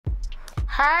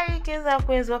Hi kings and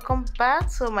queens, welcome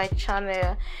back to my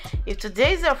channel. If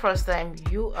today is your first time,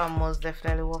 you are most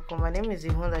definitely welcome. My name is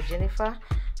Ihunda Jennifer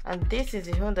and this is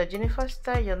Ihunda Jennifer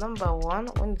style, your number one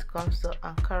when it comes to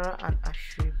Ankara and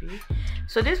Asoebi.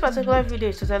 So this particular video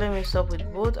is totally mixed up with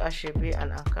both Asoebi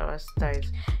and Ankara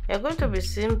styles. You're going to be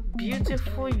seeing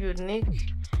beautiful, unique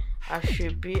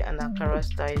Asoebi and Ankara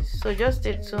styles. So just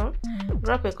stay tuned,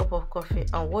 grab a cup of coffee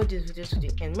and watch this video to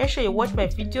the end. Make sure you watch my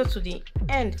video to the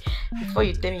end before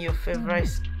you tell me your favorite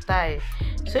style.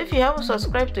 So if you haven't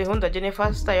subscribed to Ihunda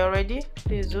Jennifer style already,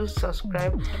 please do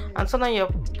subscribe and turn on your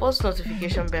post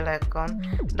notification bell icon.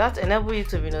 That enables you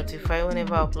to be notified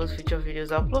whenever I upload future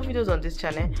videos. I upload videos on this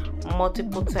channel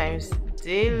multiple times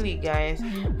daily, guys.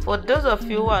 For those of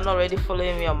you who are not already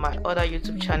following me on my other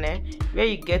YouTube channel where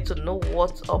you get to know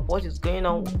what's up, what is going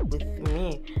on with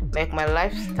me, like my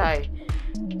lifestyle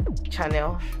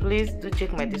channel, please do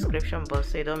check my description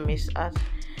box so you don't miss out.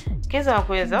 Kings and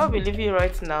queens, I will be leaving you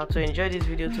right now to enjoy this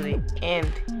video to the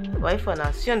end. Bye for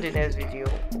now, see you on the next video.